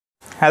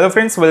Hello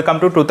friends, welcome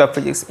to Truth of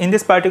Physics. In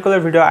this particular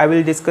video, I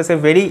will discuss a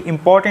very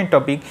important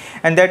topic,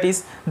 and that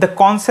is the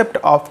concept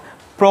of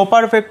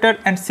proper vector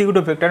and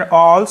pseudo vector, or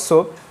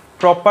also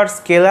proper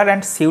scalar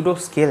and pseudo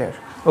scalar.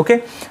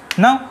 Okay.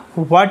 Now,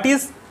 what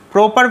is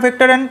proper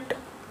vector and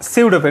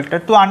pseudo vector?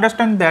 To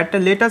understand that,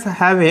 let us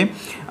have a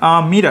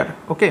mirror.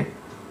 Okay.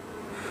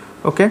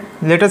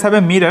 Let us have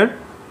a mirror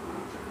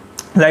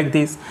like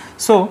this.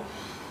 So,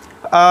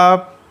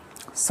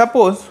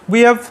 suppose we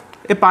have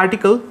a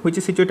particle which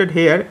is situated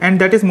here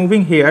and that is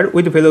moving here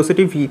with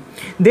velocity v.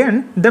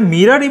 Then the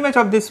mirror image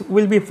of this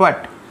will be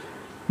what?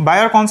 By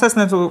our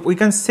consciousness, we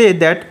can say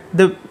that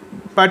the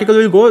particle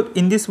will go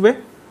in this way.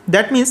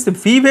 That means the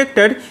v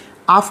vector,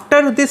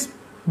 after this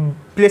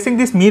placing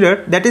this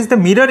mirror, that is the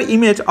mirror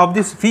image of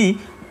this v,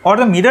 or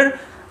the mirror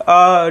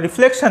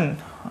reflection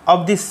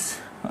of this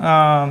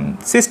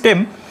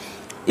system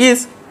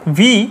is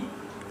v.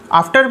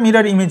 After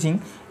mirror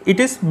imaging, it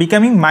is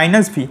becoming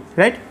minus v,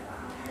 right?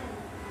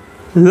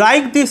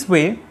 Like this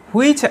way,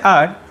 which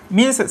are,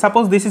 means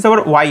suppose this is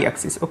our y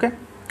axis. Okay,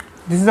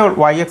 this is our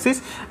y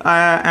axis,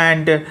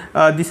 and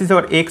this is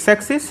our x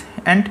axis,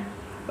 and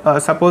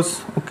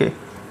suppose, okay,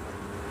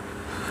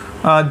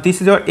 this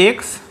is our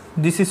x,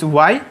 this is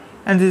y,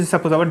 and this is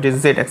suppose our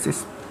z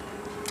axis.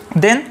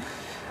 Then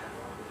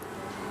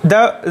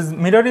the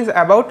mirror is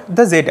about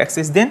the z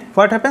axis. Then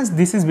what happens?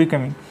 This is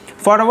becoming,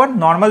 for our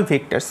normal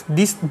vectors,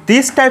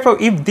 this type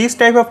of, if this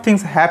type of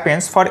things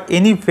happens for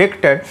any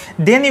vector,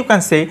 then you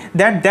can say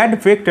that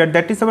that vector,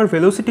 that is our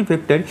velocity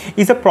vector,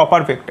 is a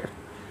proper vector.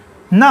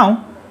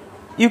 Now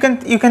you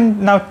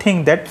can now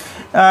think that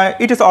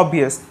it is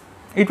obvious,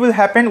 it will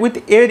happen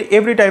with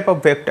every type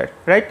of vector,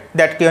 right?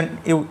 That can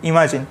you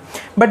imagine,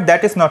 but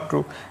that is not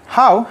true.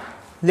 How?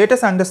 Let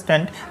us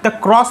understand the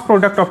cross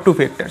product of two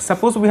vectors.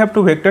 Suppose we have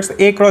two vectors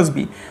a cross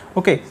b.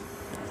 Okay,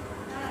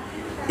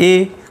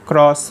 a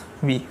cross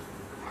v.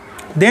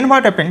 Then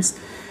what happens?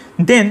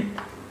 Then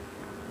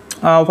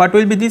what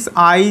will be this?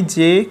 I,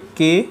 j,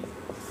 k,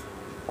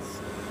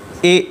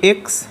 a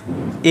x,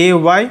 a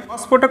y.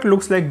 Cross product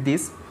looks like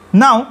this.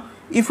 Now,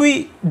 if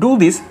we do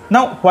this,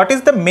 now what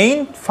is the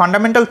main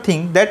fundamental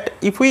thing? That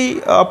if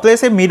we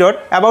place a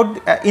mirror about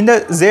in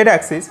the z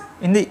axis,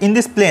 in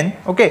this plane,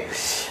 okay,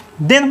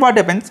 then what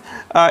happens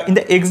in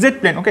the xz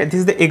plane? Okay, this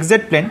is the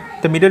xz plane.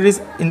 The mirror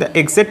is in the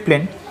xz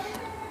plane.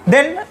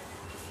 Then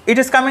it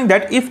is coming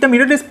that if the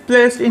mirror is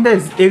placed in the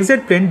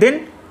xz plane,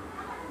 then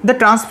the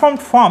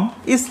transformed form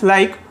is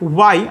like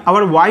y.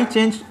 Our y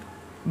changed,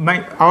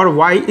 our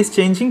y is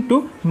changing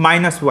to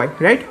minus y,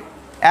 right?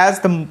 As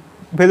the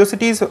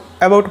velocity is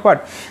about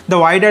what? The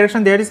y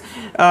direction. There is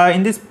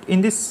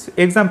in this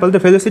example, the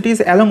velocity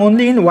is along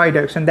only in y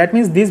direction. That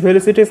means this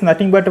velocity is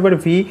nothing but our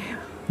v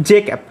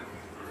j cap.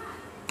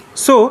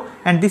 So,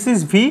 and this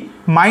is v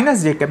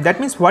minus j cap. That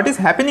means what is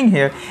happening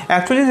here?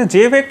 Actually, the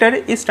j vector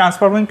is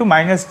transforming to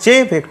minus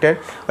j vector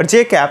or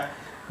j cap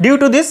due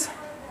to this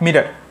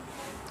mirror.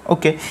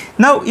 Okay,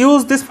 now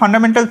use this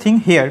fundamental thing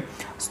here.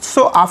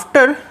 So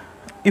after,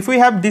 if we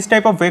have this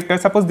type of vector,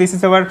 suppose this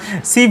is our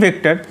c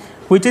vector,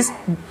 which is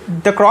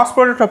the cross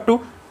product of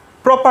two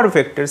proper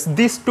vectors.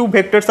 These two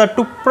vectors are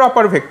two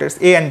proper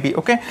vectors, a and b.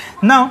 Okay,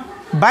 now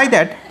by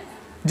that,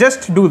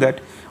 just do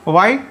that.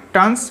 Y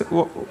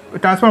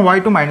transform y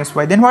to minus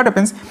y. Then what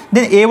happens?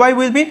 Then ay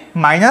will be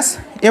minus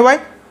ay,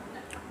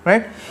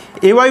 right?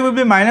 Ay will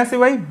be minus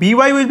ay,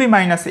 by will be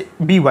minus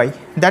by.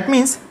 That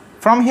means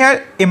from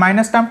here a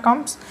minus term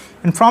comes,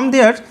 and from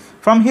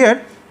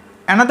here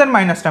another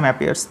minus term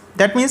appears.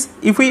 That means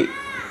if we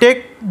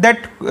take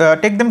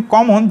them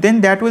common, then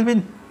that will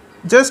be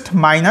just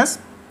minus.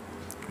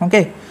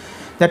 Okay,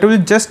 that will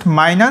be just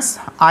minus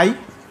I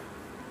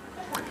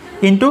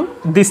into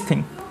this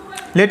thing.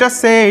 Let us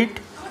say it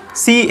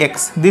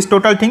cx, this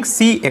total thing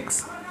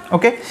cx.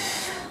 Okay,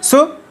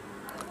 so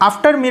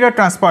after mirror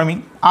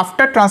transforming,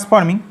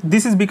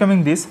 this is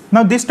becoming this.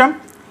 Now this term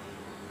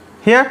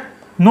here,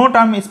 no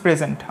term is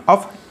present,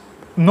 of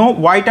no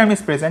y term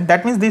is present.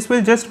 That means this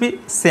will just be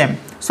same.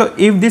 So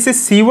if this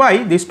is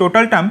cy, this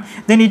total term,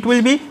 then it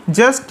will be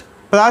just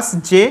plus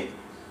j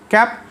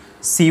cap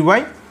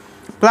cy,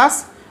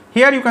 plus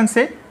here you can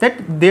say that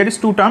there is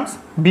two terms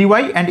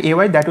by and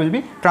ay, that will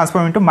be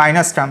transformed into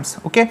minus terms.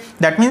 Okay,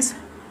 that means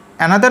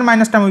another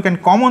minus term we can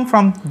common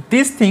from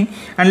this thing,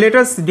 and let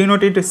us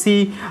denote it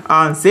c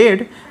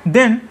z.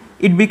 Then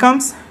it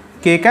becomes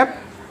k cap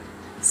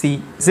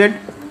c z.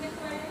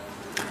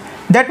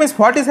 That means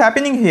what is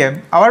happening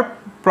here? Our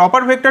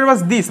proper vector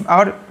was this,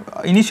 our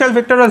initial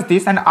vector was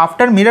this, and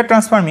after mirror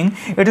transforming,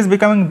 it is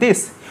becoming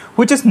this,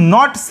 which is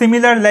not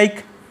similar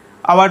like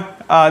our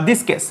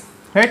this case,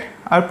 right?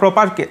 Our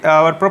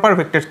proper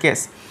vector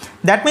case.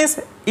 That means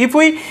if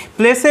we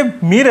place a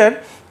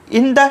mirror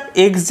in the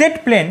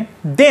xz plane,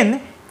 then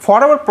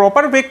for our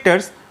proper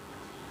vectors,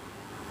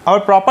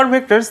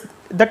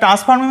 the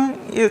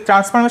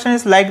transformation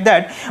is like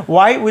that.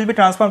 Y will be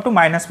transformed to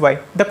minus y.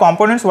 The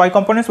components, y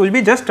components, will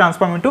be just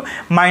transformed into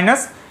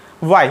minus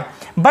y.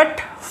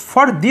 But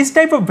for this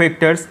type of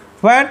vectors,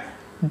 where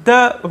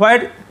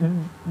where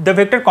the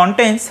vector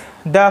contains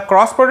the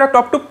cross product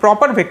of two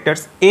proper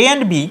vectors a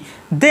and b,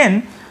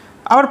 then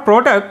our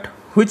product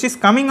which is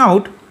coming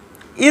out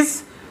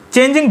is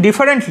changing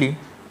differently,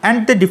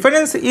 and the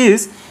difference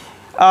is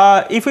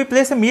if we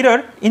place a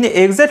mirror in the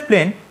xz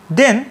plane,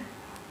 then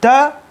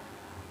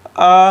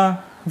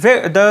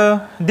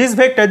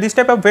this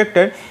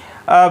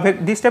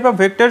type of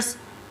vectors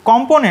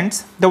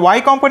components, the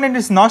y component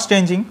is not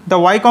changing, the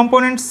y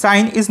component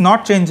sign is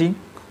not changing,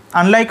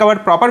 unlike our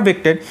proper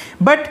vector,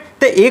 but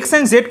the x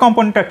and z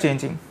component are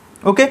changing.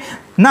 Okay,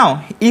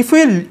 now if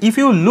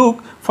you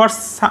look for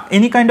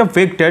any kind of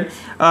vector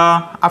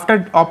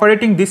after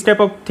operating this type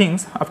of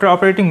things, after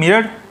operating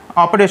mirror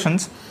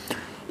operations,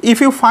 if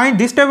you find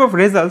this type of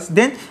results,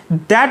 then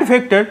that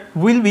vector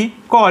will be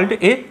called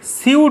a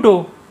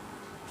pseudo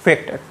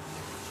vector.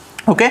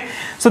 Okay,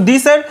 so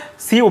these are,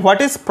 see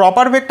what is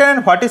proper vector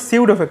and what is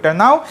pseudo vector.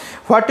 Now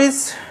what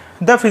is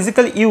the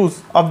physical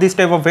use of this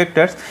type of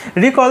vectors?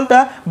 Recall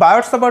the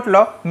Biot-Savart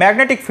law,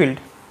 magnetic field.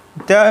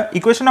 The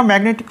equation of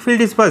magnetic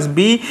field is first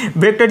B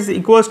vector is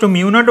equals to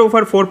mu naught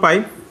over 4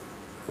 pi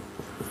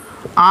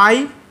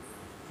I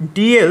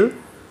dl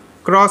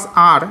cross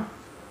r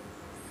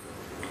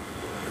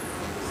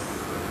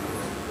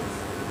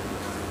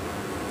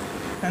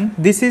and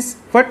this is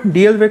what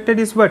dl vector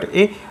is, what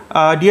a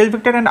dl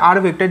vector and r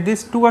vector,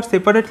 these two are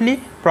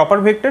separately proper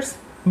vectors,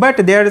 but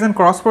there is a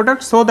cross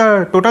product, so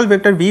the total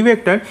vector v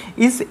vector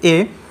is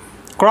a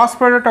cross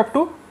product of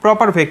two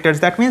proper vectors.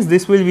 That means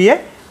this will be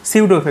a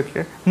pseudo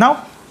vector.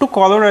 Now to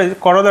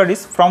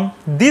corollaries from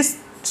this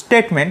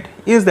statement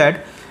is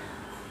that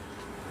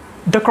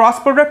the cross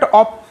product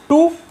of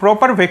two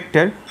proper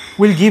vector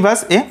will give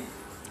us a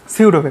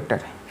pseudo vector.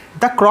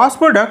 The cross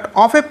product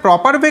of a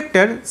proper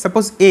vector,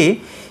 suppose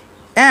a,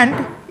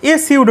 and a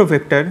pseudo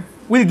vector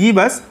will give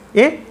us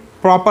a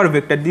proper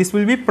vector. This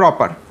will be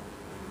proper.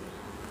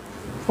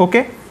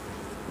 Okay,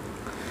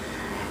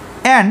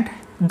 and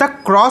the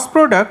cross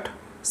product,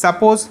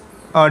 suppose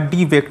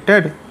d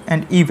vector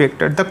and e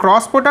vector, the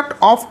cross product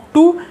of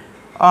two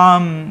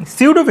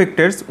pseudo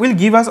vectors will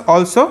give us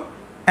also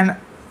an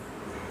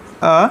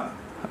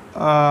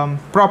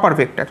proper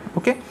vector.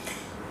 Okay,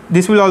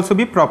 this will also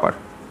be proper.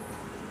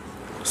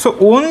 So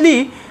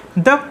only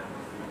the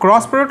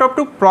cross product of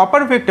two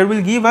proper vector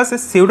will give us a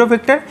pseudo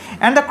vector,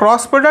 and the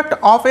cross product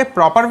of a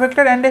proper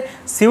vector and a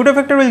pseudo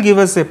vector will give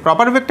us a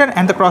proper vector,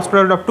 and the cross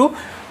product of two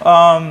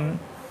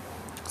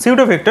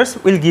pseudo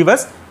vectors will give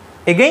us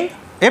again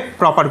a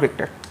proper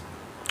vector.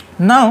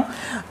 Now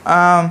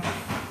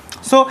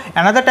so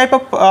another type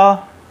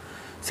of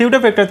pseudo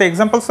vector, the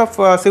examples of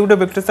pseudo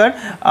vectors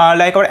are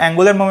like our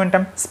angular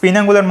momentum, spin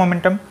angular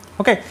momentum,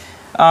 okay,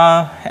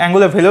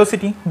 angular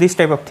velocity, these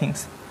type of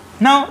things.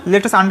 Now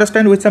let us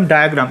understand with some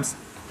diagrams.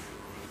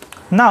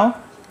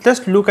 Now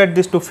just look at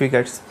these two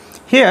figures.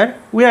 Here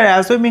we are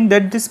assuming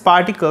that this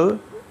particle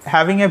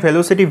having a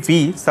velocity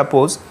v,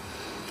 suppose,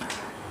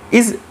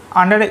 is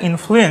under the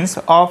influence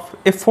of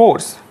a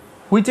force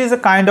which is a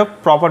kind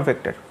of proper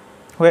vector.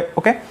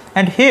 Okay,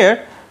 and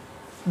here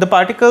the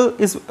particle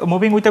is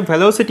moving with a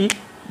velocity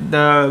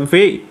the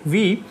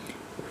v,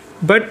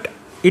 but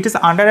it is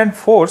under a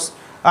force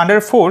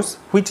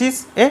which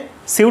is a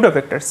pseudo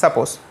vector,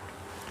 suppose.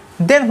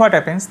 Then what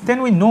happens?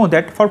 Then we know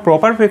that for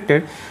proper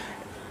vector,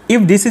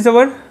 if this is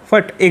our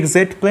what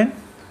xz plane,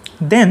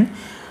 then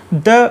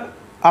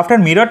after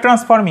mirror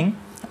transforming,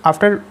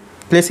 after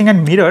placing a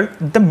mirror,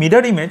 the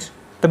mirror image,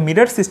 the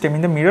mirror system,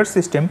 in the mirror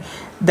system,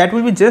 that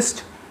will be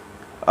just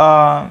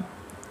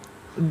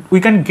we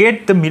can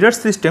get the mirror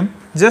system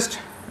just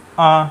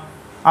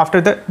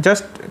after the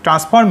just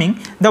transforming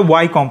the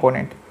y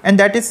component, and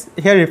that is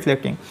here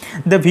reflecting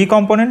the v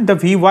component. The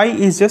vy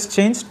is just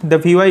changed, the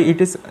vy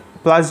it is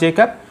plus j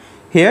cap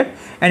here,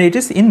 and it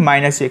is in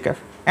minus j cap,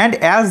 and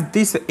as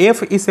this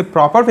f is a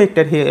proper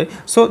vector here,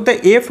 so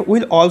the f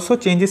will also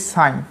change its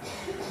sign.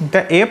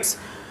 The f's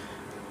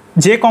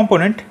j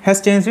component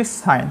has changed its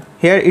sign.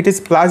 Here it is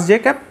plus j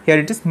cap, here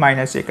it is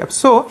minus j cap.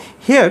 So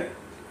here,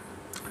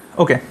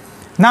 okay,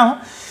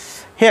 now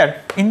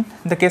here in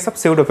the case of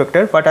pseudo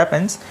vector, what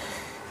happens?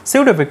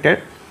 Pseudo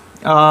vector,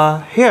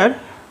 here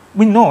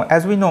we know,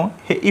 as we know,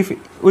 if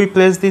we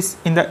place this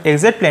in the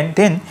xz plane,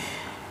 then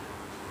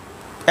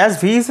as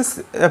v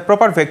is a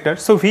proper vector,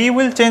 so v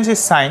will change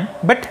its sign,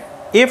 but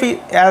f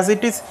as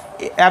it is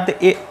at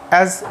the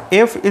as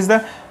f is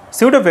the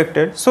pseudo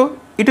vector, so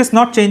it is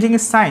not changing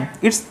its sign.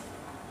 Its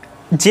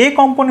j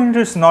component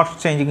is not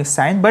changing its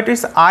sign, but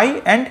its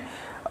I and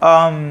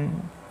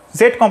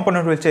z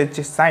component will change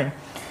its sign,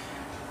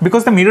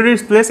 because the mirror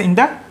is placed in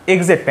the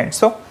xz plane.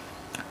 So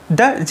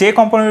the j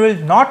component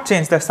will not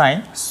change the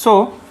sign,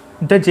 so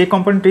the j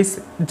component is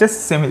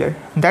just similar.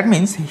 That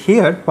means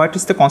here what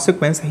is the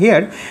consequence?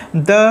 Here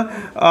the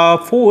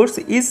force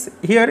is,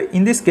 here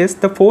in this case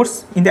the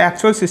force in the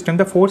actual system,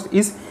 the force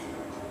is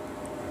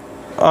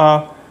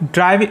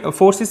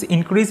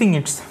increasing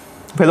its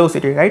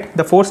velocity, right?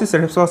 The force is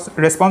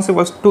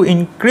responsible to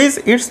increase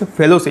its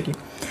velocity,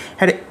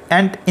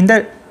 and in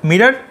the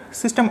mirror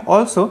system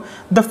also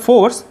the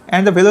force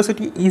and the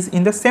velocity is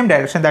in the same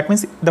direction. That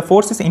means the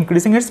force is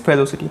increasing its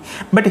velocity.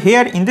 But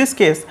here in this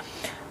case,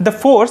 the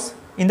force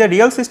in the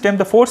real system,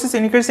 the force is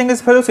increasing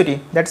its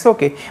velocity. That's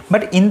okay.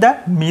 But in the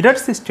mirror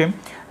system,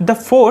 the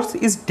force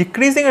is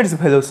decreasing its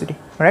velocity,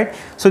 right?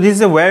 So this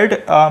is a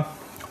weird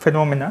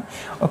phenomena,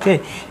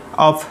 okay,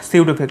 of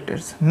pseudo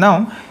vectors.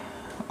 Now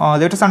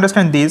let us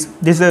understand this.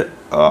 This is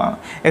a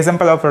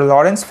example of a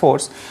Lorentz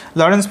force.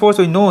 Lorentz force,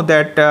 we know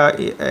that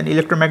an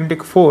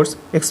electromagnetic force,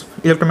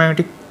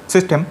 electromagnetic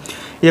system,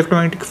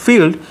 electromagnetic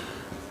field,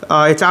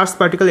 a charged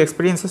particle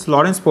experiences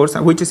Lorentz force,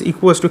 which is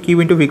equals to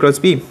Q into V cross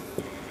V.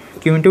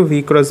 Q into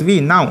V cross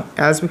V. Now,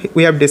 as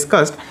we have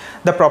discussed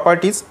the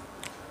properties,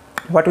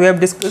 what we have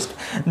discussed,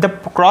 the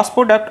cross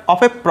product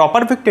of a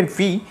proper vector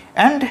V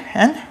and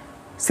an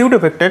pseudo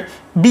vector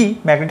B,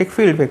 magnetic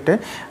field vector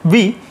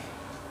V,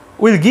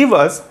 will give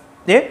us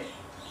a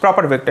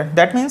proper vector.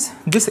 That means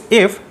this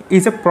F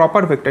is a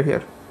proper vector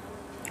here,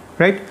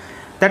 right?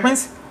 That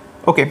means,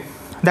 okay,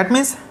 that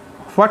means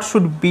what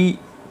should be,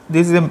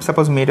 this is a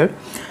suppose mirror,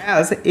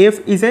 as F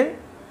is a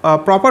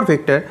proper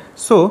vector,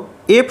 so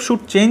F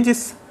should change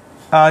its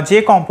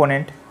J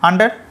component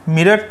under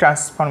mirror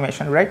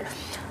transformation, right?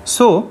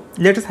 So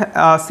let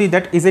us see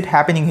that is it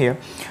happening here,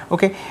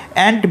 okay?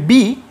 And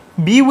B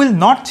will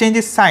not change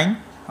its sign,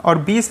 or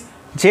B's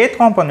jth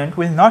component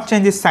will not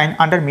change its sign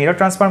under mirror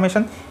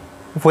transformation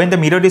when the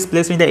mirror is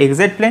placed in the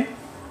xz plane,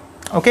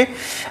 okay?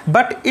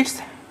 But its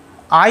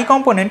I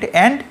component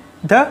and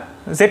the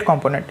z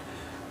component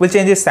will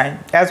change its sign,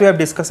 as we have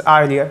discussed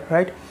earlier,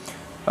 right?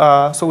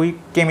 So we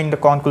came in the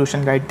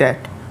conclusion like that.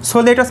 So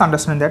let us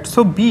understand that.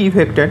 So B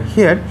vector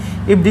here,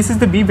 if this is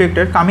the B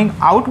vector coming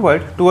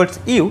outward towards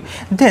U,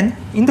 then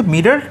in the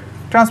mirror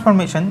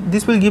transformation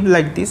this will give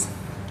like this.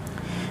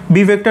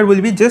 B vector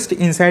will be just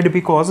inside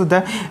because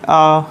the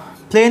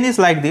plane is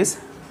like this,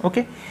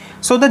 okay?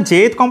 So the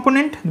jth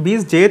component,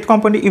 B's jth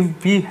component,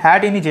 if we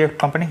had any jth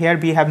component, here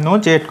we have no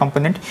jth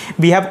component,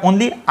 we have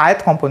only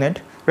ith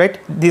component, right?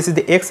 This is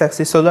the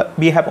x-axis, so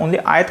we have only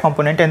ith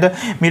component and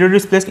the mirror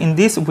is placed in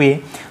this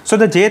way. So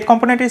the jth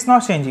component is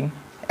not changing,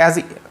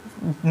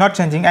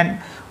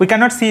 and we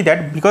cannot see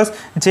that because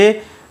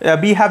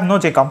B have no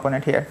j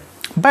component here.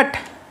 But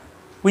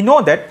we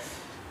know that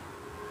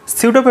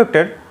pseudo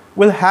vector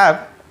will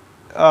have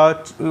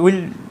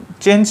will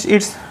change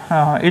its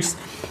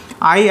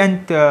I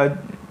and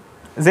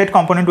z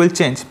component will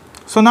change.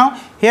 So now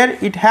here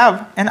it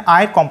have an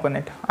ith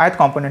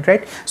component,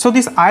 right? So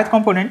this ith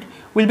component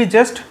will be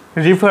just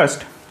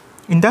reversed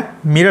in the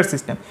mirror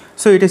system.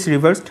 So it is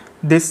reversed.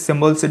 This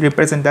symbol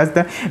represent as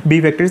the B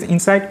vector is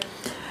inside,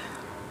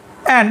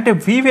 and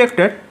V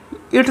vector,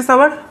 it is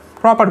our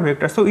proper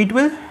vector. So it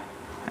will,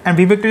 and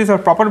V vector is our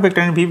proper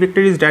vector, and V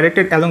vector is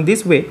directed along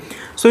this way.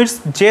 So its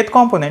jth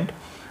component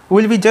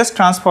will be just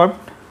transformed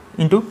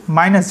into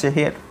minus j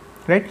here,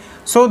 right?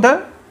 So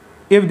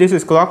if this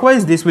is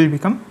clockwise, this will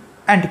become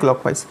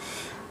anti-clockwise,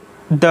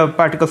 the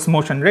particle's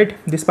motion, right?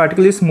 This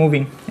particle is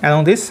moving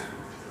along this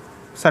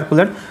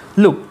circular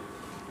loop.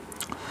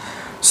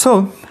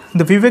 So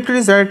the V vector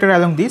is directed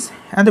along this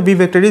and the V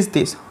vector is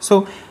this.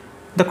 So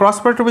the cross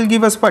product will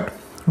give us what?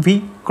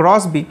 V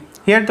cross B.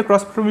 Here the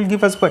cross product will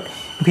give us what?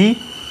 V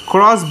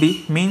cross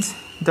B means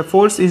the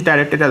force is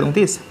directed along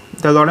this.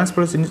 The Lorentz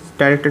force is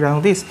directed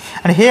along this.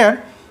 And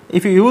here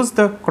if you use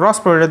the cross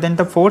product, then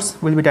the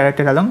force will be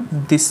directed along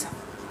this.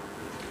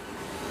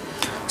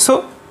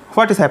 So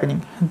what is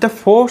happening? The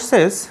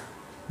force's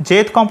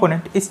jth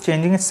component is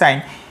changing its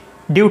sign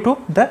due to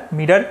the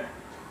mirror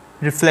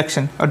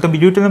reflection, or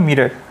due to the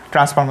mirror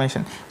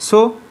transformation.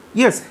 So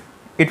yes,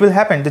 it will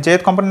happen. The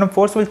jth component of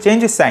force will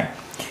change its sign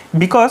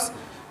because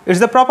it is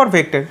the proper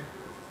vector,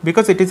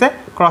 because it is a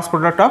cross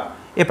product of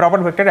a proper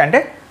vector and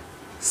a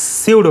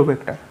pseudo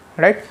vector,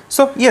 right?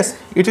 So yes,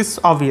 it is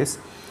obvious.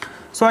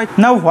 So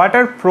now what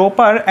are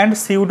proper and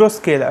pseudo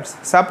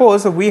scalars?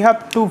 Suppose we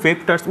have two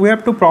vectors, we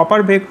have two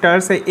proper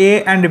vectors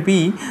A and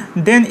B,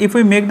 then if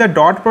we make the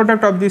dot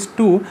product of these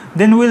two,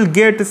 then we will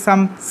get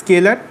some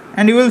scalar,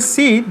 and you will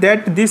see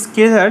that this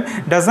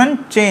scalar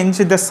doesn't change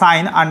the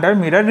sign under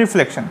mirror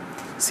reflection.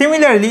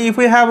 Similarly, if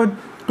we have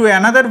to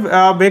another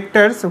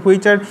vectors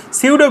which are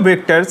pseudo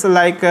vectors,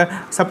 like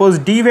suppose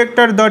d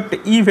vector dot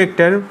e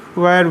vector,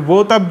 where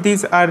both of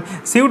these are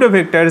pseudo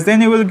vectors,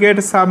 then you will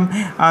get some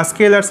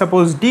scalar,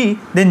 suppose d,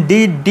 then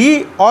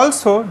d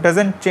also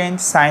doesn't change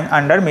sign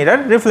under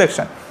mirror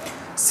reflection.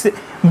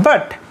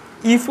 But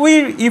if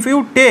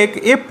you take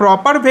a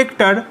proper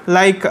vector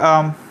like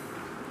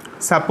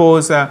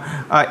suppose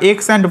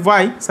x and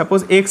y,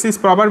 suppose x is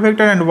proper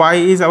vector and y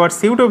is our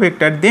pseudo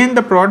vector, then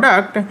the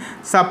product,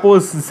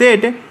 suppose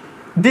z,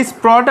 this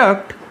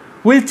product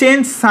will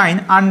change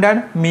sign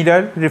under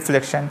mirror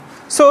reflection.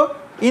 So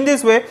in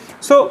this way,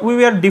 so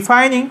we are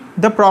defining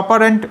the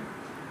proper and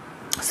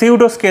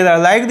pseudo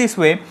scalar like this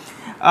way.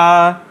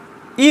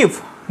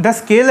 If the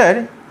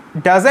scalar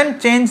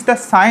doesn't change the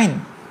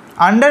sign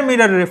under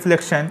mirror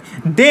reflection,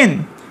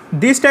 then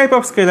this type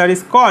of scalar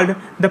is called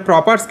the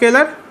proper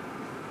scalar.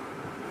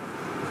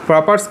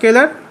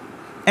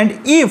 And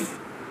if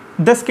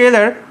the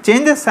scalar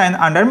changes sign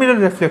under mirror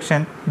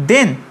reflection,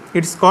 then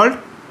it's called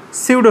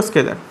pseudo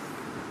scalar.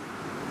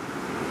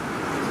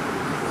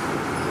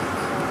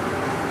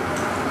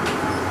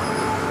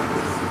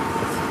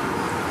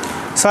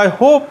 So I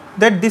hope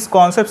that these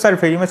concepts are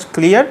very much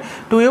clear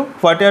to you,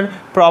 what are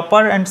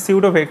proper and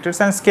pseudo vectors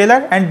and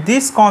scalar, and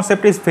this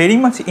concept is very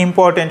much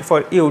important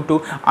for you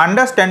to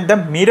understand the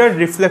mirror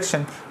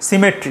reflection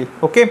symmetry.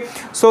 Okay,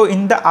 so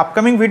in the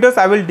upcoming videos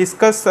I will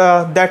discuss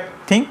that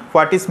thing,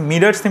 what is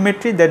mirror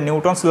symmetry, that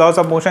Newton's laws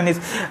of motion is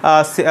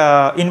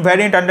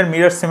invariant under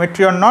mirror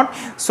symmetry or not.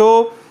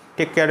 So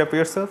take care of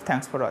yourself.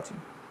 Thanks for watching.